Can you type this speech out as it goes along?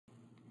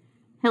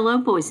Hello,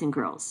 boys and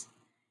girls.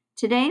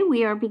 Today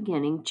we are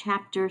beginning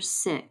Chapter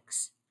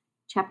 6.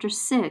 Chapter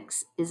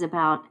 6 is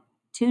about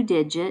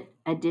two-digit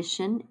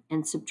addition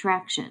and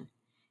subtraction.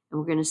 And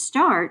we're going to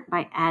start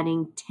by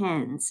adding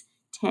tens.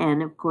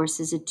 10, of course,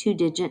 is a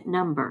two-digit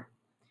number.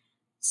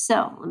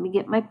 So let me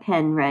get my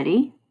pen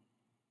ready.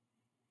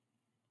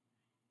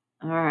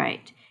 All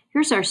right,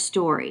 here's our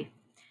story.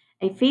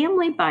 A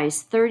family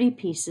buys 30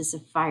 pieces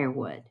of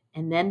firewood,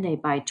 and then they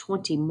buy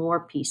 20 more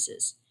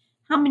pieces.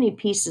 How many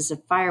pieces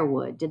of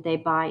firewood did they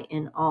buy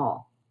in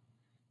all?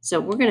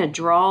 So we're going to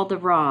draw the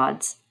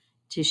rods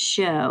to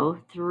show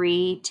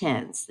 3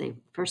 tens.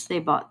 First they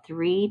bought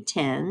 3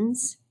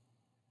 tens.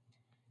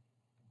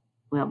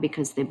 Well,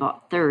 because they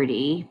bought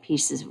 30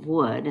 pieces of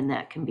wood, and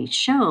that can be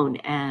shown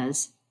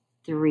as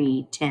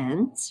 3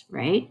 tens,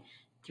 right?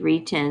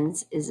 3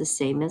 tens is the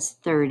same as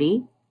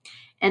 30.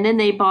 And then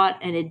they bought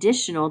an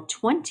additional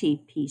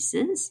 20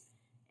 pieces,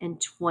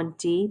 and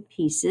 20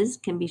 pieces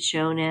can be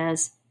shown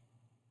as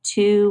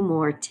 2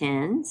 more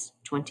tens,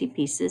 20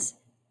 pieces,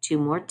 2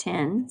 more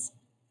tens,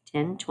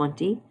 10,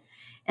 20.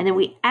 And then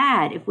we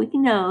add, if we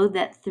know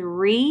that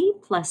 3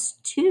 plus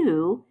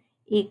 2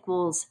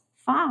 equals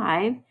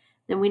 5,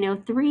 then we know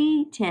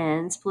 3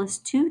 tens plus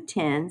 2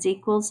 tens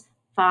equals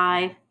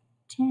 5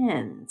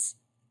 tens.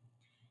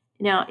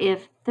 Now,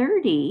 if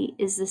 30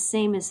 is the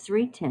same as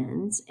 3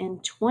 tens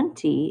and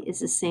 20 is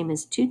the same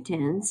as 2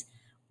 tens,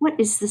 what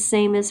is the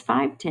same as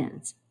 5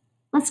 tens?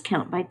 Let's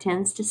count by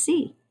tens to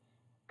see.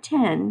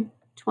 10,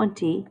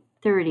 20,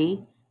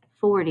 30,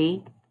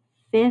 40,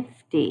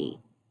 50.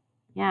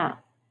 Yeah,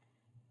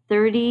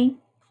 30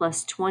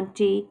 plus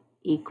 20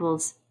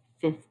 equals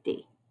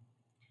 50.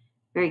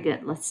 Very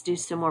good. Let's do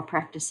some more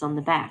practice on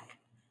the back.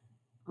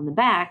 On the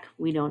back,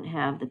 we don't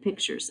have the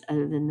pictures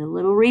other than the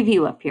little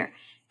review up here.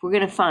 If we're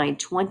going to find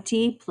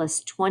 20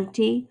 plus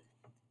 20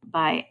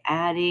 by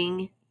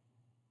adding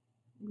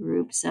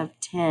groups of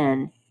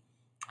 10,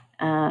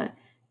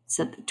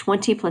 so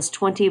 20 plus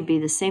 20 would be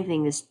the same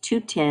thing as 2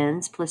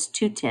 tens plus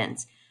 2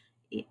 tens.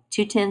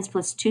 2 tens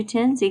plus 2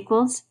 tens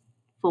equals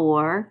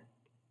 4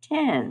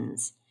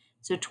 tens.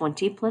 So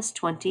 20 plus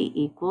 20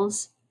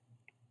 equals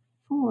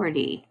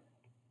 40.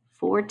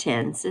 4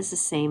 tens is the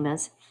same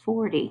as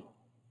 40.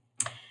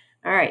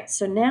 All right,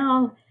 so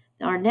now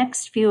our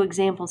next few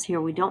examples here,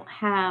 we don't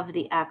have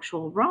the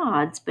actual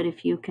rods, but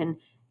if you can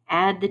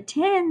add the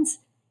tens,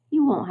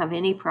 you won't have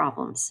any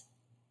problems.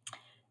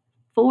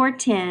 4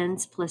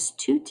 tens plus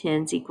 2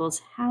 tens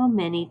equals how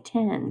many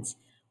tens?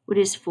 What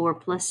is 4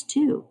 plus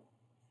 2?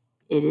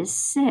 It is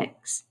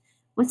 6.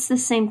 What's the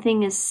same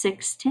thing as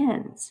 6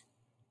 tens?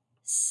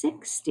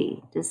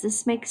 60. Does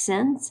this make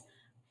sense?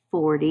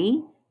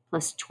 40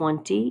 plus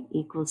 20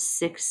 equals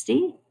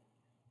 60.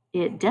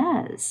 It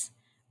does.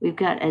 We've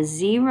got a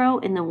 0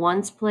 in the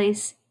ones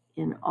place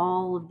in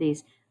all of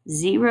these.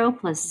 0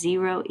 plus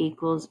 0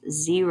 equals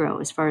 0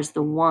 as far as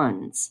the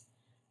ones.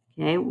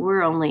 Okay,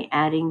 we're only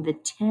adding the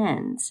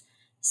tens.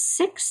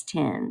 6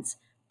 tens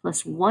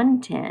plus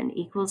 1 10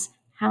 equals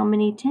how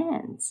many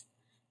tens?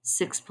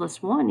 6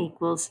 plus 1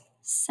 equals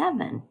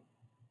 7.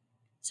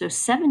 So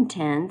 7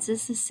 tens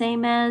is the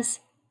same as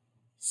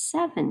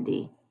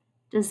 70.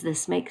 Does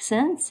this make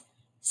sense?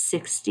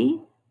 60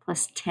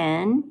 plus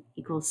 10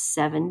 equals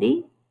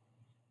 70.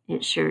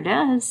 It sure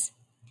does.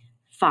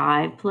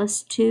 5 tens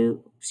plus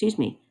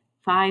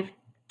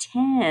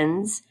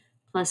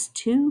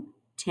 2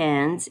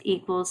 tens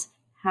equals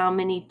how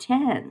many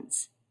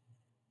tens?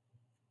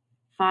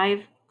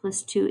 5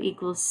 plus 2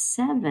 equals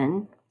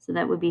 7, so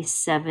that would be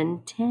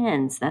 7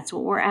 tens. That's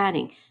what we're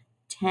adding,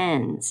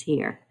 tens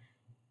here.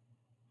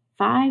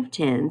 5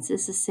 tens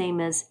is the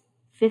same as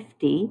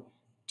 50,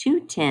 2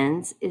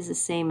 tens is the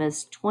same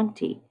as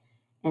 20,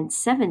 and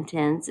 7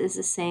 tens is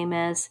the same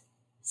as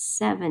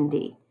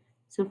 70.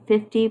 So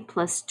 50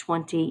 plus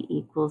 20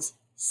 equals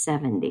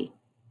 70.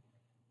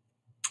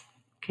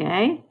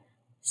 Okay,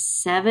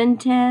 7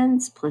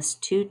 tens plus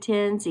 2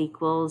 tens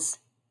equals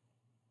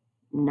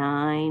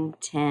 9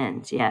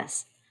 tens.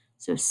 Yes,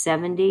 so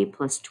 70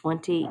 plus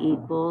 20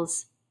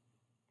 equals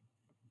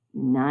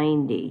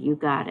 90. You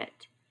got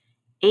it.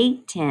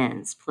 8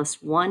 tens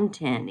plus 1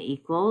 10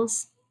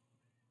 equals,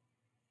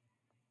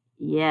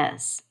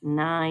 yes,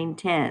 9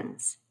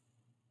 tens.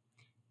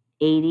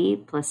 80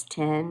 plus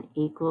 10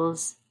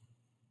 equals,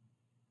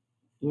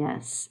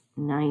 yes,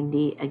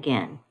 90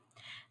 again.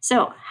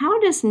 So how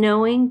does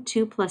knowing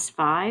 2 plus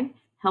 5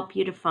 help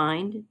you to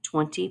find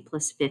 20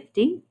 plus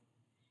 50?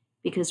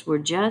 Because we're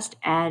just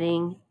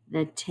adding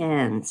the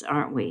tens,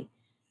 aren't we?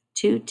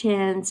 2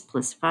 tens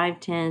plus 5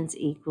 tens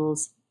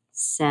equals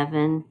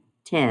 7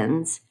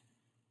 tens,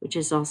 which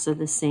is also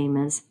the same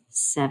as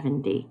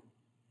 70.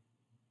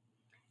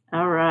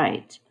 All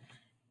right,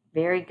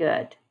 very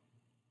good.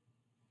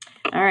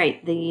 All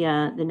right,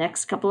 the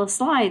next couple of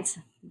slides,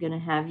 I'm going to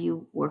have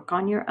you work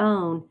on your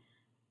own.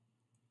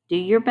 Do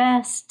your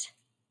best.